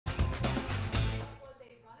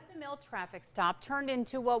Mill traffic stop turned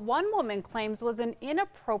into what one woman claims was an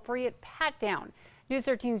inappropriate pat-down. News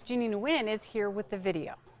 13's Jeannie Nguyen is here with the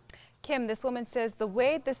video. Kim, this woman says the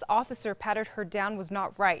way this officer patted her down was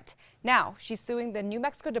not right. Now she's suing the New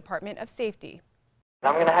Mexico Department of Safety.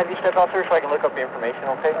 I'm going to have you step out there so I can look up the information,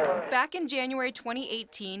 okay? Back in January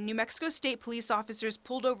 2018, New Mexico State police officers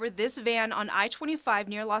pulled over this van on I-25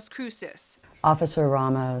 near Las Cruces. Officer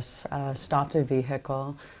Ramos stopped a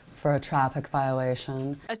vehicle for a traffic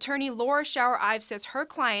violation. Attorney Laura Shower-Ives says her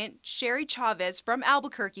client, Sherry Chavez from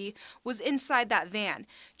Albuquerque, was inside that van.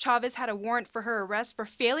 Chavez had a warrant for her arrest for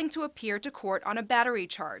failing to appear to court on a battery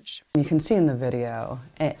charge. You can see in the video,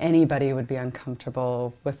 anybody would be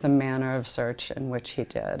uncomfortable with the manner of search in which he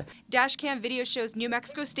did. Dashcam video shows New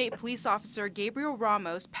Mexico State police officer Gabriel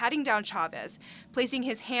Ramos patting down Chavez, placing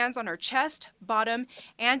his hands on her chest, bottom,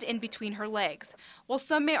 and in between her legs. While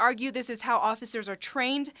some may argue this is how officers are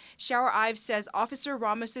trained, Shower-Ives says Officer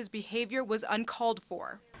Ramos's behavior was uncalled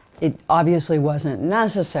for. It obviously wasn't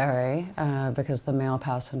necessary because the male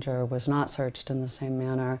passenger was not searched in the same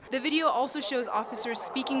manner. The video also shows officers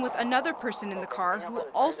speaking with another person in the car who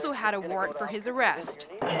also had a warrant for his arrest.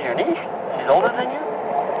 She's your niece? She's older than you?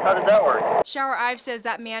 How did that work? Shower-Ives says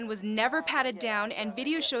that man was never patted down, and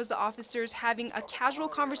video shows the officers having a casual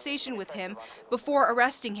conversation with him before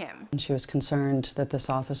arresting him. She was concerned that this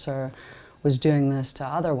officer was doing this to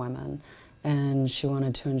other women, and she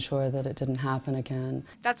wanted to ensure that it didn't happen again.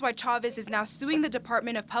 That's why Chavez is now suing the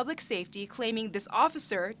Department of Public Safety, claiming this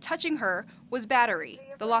officer touching her was battery.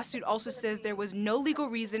 The lawsuit also says there was no legal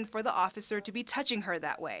reason for the officer to be touching her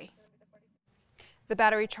that way. The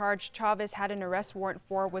battery charge Chavez had an arrest warrant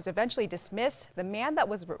for was eventually dismissed. The man that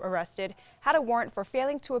was arrested had a warrant for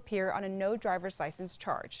failing to appear on a no driver's license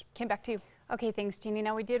charge. Kim, back to you. Okay, thanks, Jeannie.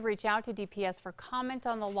 Now, we did reach out to DPS for comment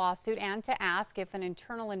on the lawsuit and to ask if an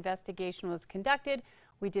internal investigation was conducted.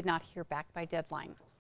 We did not hear back by deadline.